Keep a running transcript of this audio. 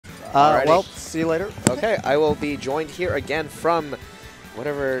Well, see you later. Okay, I will be joined here again from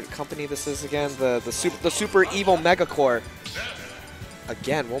whatever company this is again, the Super Evil Megacore.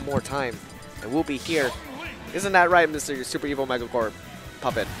 Again, one more time, and we'll be here. Isn't that right, Mr. Super Evil Megacore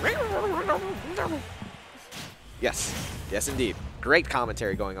puppet? Yes, yes indeed. Great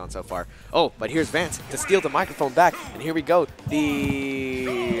commentary going on so far. Oh, but here's Vance to steal the microphone back, and here we go.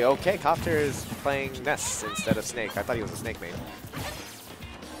 Okay, Kopter is playing Ness instead of Snake. I thought he was a Snake main.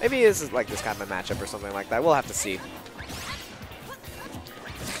 Maybe this is like this kind of a matchup or something like that. We'll have to see.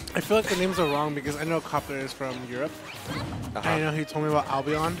 I feel like the names are wrong because I know Kopter is from Europe. I know he told me about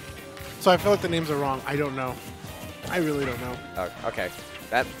Albion. So I feel like the names are wrong. I don't know. I really don't know. Okay.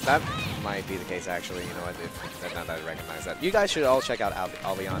 That might be the case, actually. You know what? Now that I recognize that. You guys should all check out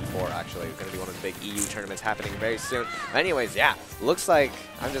Albion 4, actually. It's going to be one of the big EU tournaments happening very soon. Anyways, yeah. Looks like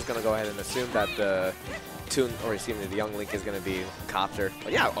I'm just going to go ahead and assume that the the Young Link is going to be Kopter.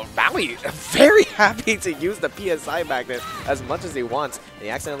 But yeah, Maui very happy to use the PSI magnet as much as he wants. And he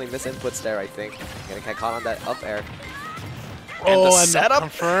accidentally misinputs there, I think. Going to get caught on that up air. And the setup.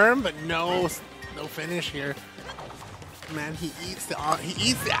 Confirm, but no finish here. Man, he eats the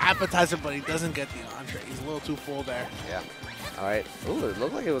appetizer, but he doesn't get the entree. He's a little too full there. Yeah. All right. Ooh, it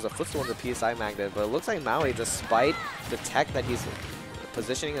looked like it was a footstool on the PSI magnet, but it looks like Maui, despite the tech that he's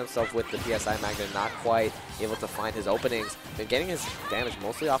positioning himself with the PSI magnet, not quite able to find his openings. Been getting his damage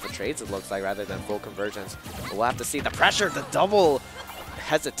mostly off of trades, it looks like, rather than full conversions. But we'll have to see the pressure, the double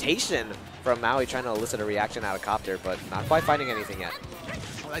hesitation from Maui trying to elicit a reaction out of Kopter, but not quite finding anything yet.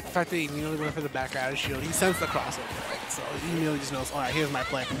 I like the fact that he immediately went for the back out of shield. He sensed the crossover, right? So he immediately just knows, all right, here's my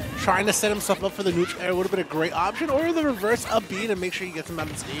play. Trying to set himself up for the neutral air would have been a great option, or the reverse up B to make sure he gets him out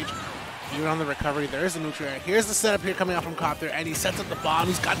of the stage. Even on the recovery, there is a neutral air. Here's the setup here coming out from Kopter, and he sets up the bomb.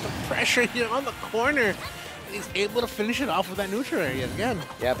 He's got the pressure here on the corner. He's able to finish it off with that neutral air yet again.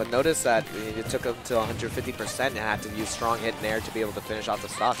 Yeah, but notice that it took him to 150% and had to use strong hit and air to be able to finish off the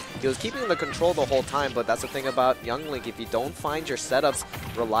stock. He was keeping the control the whole time, but that's the thing about Young Link. If you don't find your setups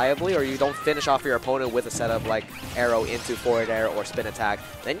reliably, or you don't finish off your opponent with a setup like arrow into forward air or spin attack,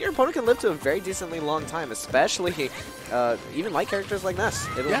 then your opponent can live to a very decently long time, especially even light characters like Ness.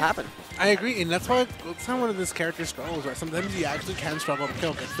 It'll happen. I agree, and that's why it's not one of this character struggles, right? Sometimes you actually can struggle to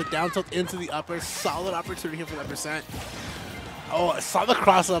kill. Gets the down tilt into the upper, solid opportunity here for that percent. Oh, I saw the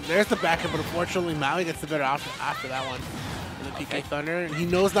cross up. There's the back end, but unfortunately Maui gets the better option after that one. And the PK Thunder, and he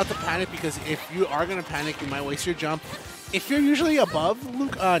knows not to panic, because if you are going to panic, you might waste your jump. If you're usually above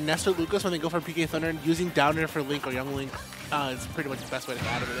Ness or Lucas when they go for PK Thunder, and using down air for Link or Young Link is pretty much the best way to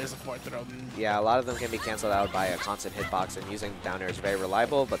get out of it. There's a fourth throw. Yeah, a lot of them can be canceled out by a constant hitbox, and using down air is very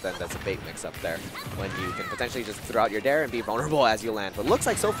reliable, but then that's a bait mix-up there when you can potentially just throw out your dare and be vulnerable as you land. But looks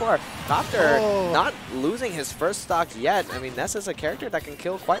like so far, Kopter not losing his first stock yet. I mean, Ness is a character that can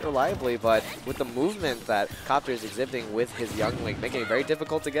kill quite reliably, but with the movement that Kopter is exhibiting with his Young Link, making it very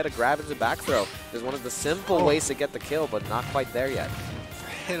difficult to get a grab into back throw. Is one of the simple ways to get the kill, but not quite there yet.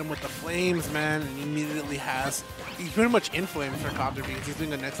 Hit him with the flames, man, and he immediately has. He's pretty much inflamed for Kopter because he's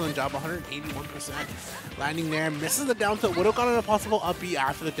doing an excellent job, 181%. Landing there, misses the down tilt, would have gotten a possible up B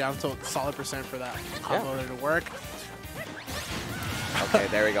after the down tilt, solid percent for that combo to work. Okay,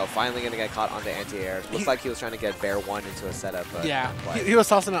 there we go. Finally going to get caught on the anti-air. Looks like he was trying to get Bear 1 into a setup. But yeah, he was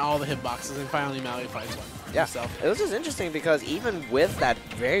tossing out all the hitboxes, and finally Maui finds one. Yeah, it was just interesting because even with that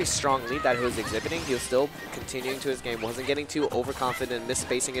very strong lead that he was exhibiting, he was still continuing to his game, wasn't getting too overconfident,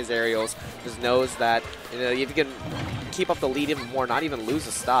 misspacing his aerials, just knows that, you know, if you can keep up the lead even more, not even lose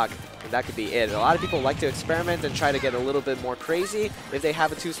a stock, and that could be it. A lot of people like to experiment and try to get a little bit more crazy if they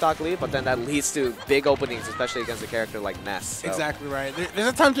have a 2-stock lead, but then that leads to big openings, especially against a character like Ness. So. Exactly right. There's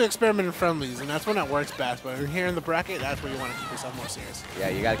a time to experiment in friendlies, and that's when that works best, but here in the bracket, that's where you want to keep yourself more serious. Yeah,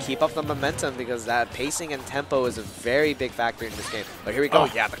 you got to keep up the momentum because that pacing and tempo is a very big factor in this game. But here we go.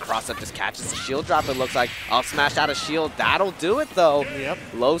 Yeah, the cross-up just catches the shield drop, it looks like. Up smash out of shield. That'll do it, though. Yep.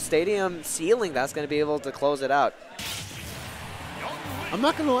 Low stadium ceiling. That's going to be able to close it out. I'm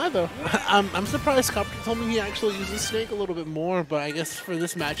not going to lie, though. I'm surprised Kopter told me he actually uses Snake a little bit more, but I guess for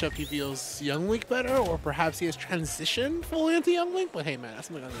this matchup, he feels Young Link better, or perhaps he has transitioned fully into Young Link. But hey, man, that's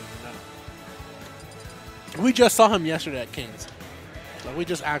something I don't even know. We just saw him yesterday at Kings. Like, we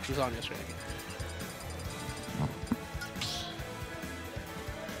just actually saw him yesterday at Kings.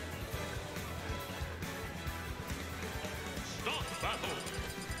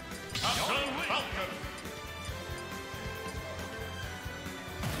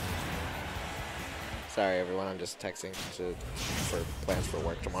 Sorry, everyone. I'm just texting for plans for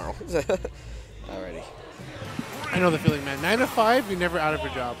work tomorrow. Alrighty. I know the feeling, man. 9 to 5, you're never out of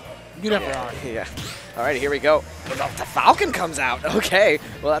your job. You never are. Yeah. Alright, here we go. The Falcon comes out. Okay,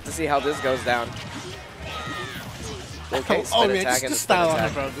 we'll have to see how this goes down. Okay, oh spin man, attack just and a a spin style on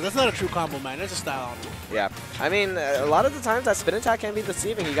attack. it, bro. That's not a true combo, man. That's a style on it. Yeah, I mean, a lot of the times that spin attack can be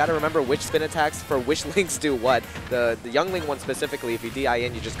deceiving. You got to remember which spin attacks for which links do what. The young link one specifically, if you DI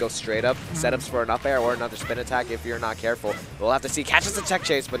in, you just go straight up. Setups for an up air or another spin attack if you're not careful. We'll have to see. Catches the tech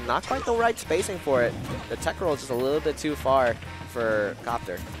chase, but not quite the right spacing for it. The tech roll is just a little bit too far for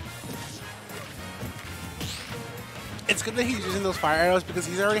Kopter. It's good that he's using those fire arrows because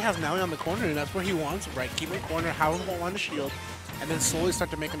he already has Maui on the corner, and that's where he wants it, right? Keep him corner, have him on the shield, and then slowly start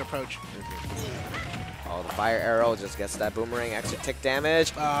to make an approach. Oh, the fire arrow just gets that boomerang extra tick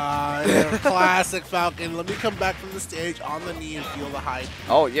damage. Yeah, classic Falcon. Let me come back from the stage on the knee and feel the hype.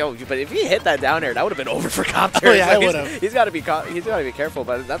 Oh, yo, but if he hit that down air, that would have been over for Kopter. Oh, yeah, So I would have. He's got to be careful,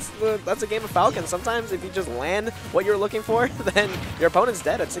 but that's a game of Falcon. Sometimes if you just land what you're looking for, then your opponent's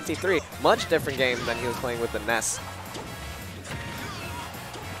dead at 63. Much different game than he was playing with the Ness.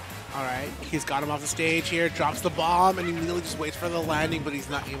 All right, he's got him off the stage here, drops the bomb, and he immediately just waits for the landing, but he's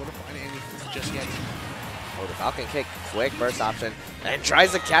not able to find anything just yet. Oh, the Falcon kick, quick burst option, and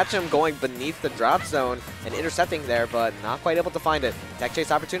tries to catch him going beneath the drop zone and intercepting there, but not quite able to find it. Tech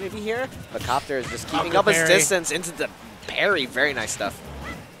chase opportunity here, but Kopter is just keeping up his distance into the parry. Very nice stuff.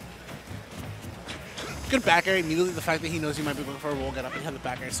 Good back air. Immediately, the fact that he knows he might be going for a roll, get up and have the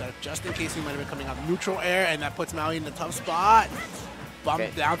back air set just in case he might have been coming out neutral air, and that puts Maui in a tough spot. Bomb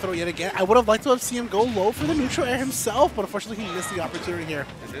down throw yet again. I would have liked to have seen him go low for the neutral air himself, but unfortunately he missed the opportunity here.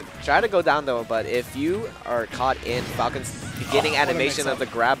 Try to go down though, but if you are caught in Falcon's beginning animation of the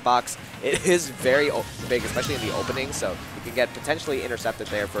grab box, it is very big, especially in the opening, so you can get potentially intercepted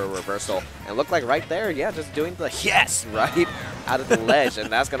there for a reversal. And look like right there, yeah, just doing the yes right out of the ledge,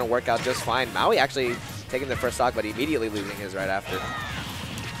 and that's going to work out just fine. Maui actually taking the first stock, but immediately losing his right after.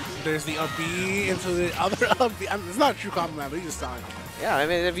 There's the up B into the other up B. It's not a true compliment, but he's just telling him. Yeah, I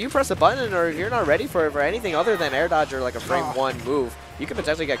mean, if you press a button or if you're not ready for anything other than air dodge or like a frame one move, you could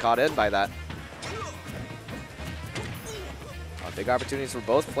potentially get caught in by that. Big opportunities for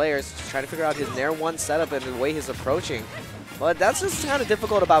both players, just trying to figure out his Nair 1 setup and the way he's approaching. But that's just kind of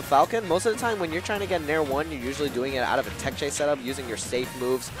difficult about Falcon. Most of the time when you're trying to get Nair 1, you're usually doing it out of a tech chase setup, using your safe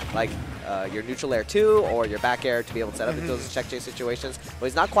moves like your neutral air 2 or your back air to be able to set up into those tech chase situations. But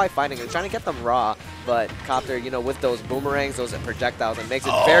he's not quite finding it. He's trying to get them raw, but Kopter, you know, with those boomerangs, those projectiles, it makes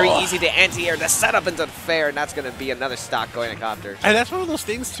it very easy to anti-air the setup into the fair, and that's going to be another stock going to Kopter. And that's one of those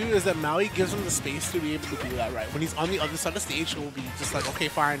things, too, is that Maui gives him the space to be able to do that, right? When he's on the other side of the stage, he'll be just like, okay,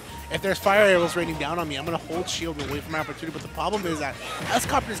 fine. If there's fire arrows raining down on me, I'm going to hold shield and wait for my opportunity. But the problem is that as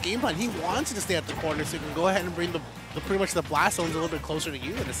Kopter's game plan, he wants you to stay at the corner so you can go ahead and bring the pretty much the blast zones a little bit closer to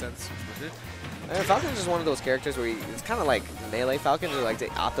you in a sense. And Falcon's just one of those characters where it's kind of like melee Falcon. You like to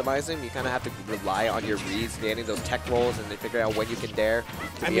optimize him. You kind of have to rely on your reads, getting those tech rolls, and then figure out when you can dare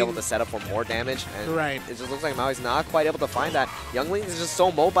to be able to set up for more damage. And it just looks like Maui's not quite able to find that. Youngling is just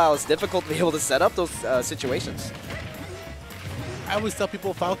so mobile. It's difficult to be able to set up those situations. I always tell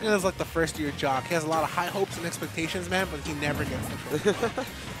people Falcon is like the first-year jock. He has a lot of high hopes and expectations, man, but he never gets the trophy.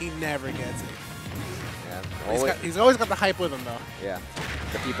 He never gets it. Yeah, he's always got the hype with him, though. Yeah,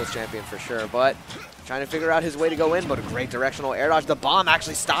 the people's champion for sure, but trying to figure out his way to go in, but a great directional air dodge. The bomb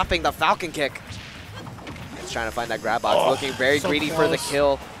actually stopping the Falcon kick. He's trying to find that grab box, looking very greedy for the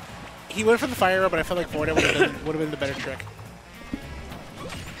kill. He went for the fire arrow, but I felt like forward would have been the better trick.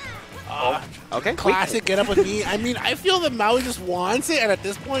 Okay. Classic get up with me. I mean, I feel that Maui just wants it, and at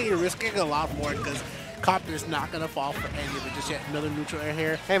this point, you're risking a lot more because Kopter's not going to fall for any of it. Just yet another neutral air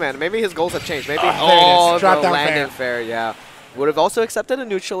here. Hey, man, maybe his goals have changed. Maybe the landing fair, yeah. Would have also accepted a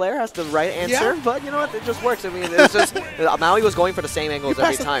neutral air as the right answer, but you know what? It just works. I mean, it's just Maui was going for the same angles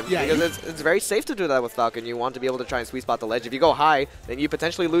every time because it's very safe to do that with Falcon. You want to be able to try and sweet spot the ledge. If you go high, then you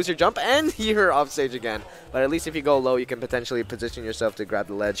potentially lose your jump and you're off stage again. But at least if you go low, you can potentially position yourself to grab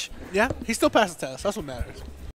the ledge. Yeah, he still passed the test. That's what matters.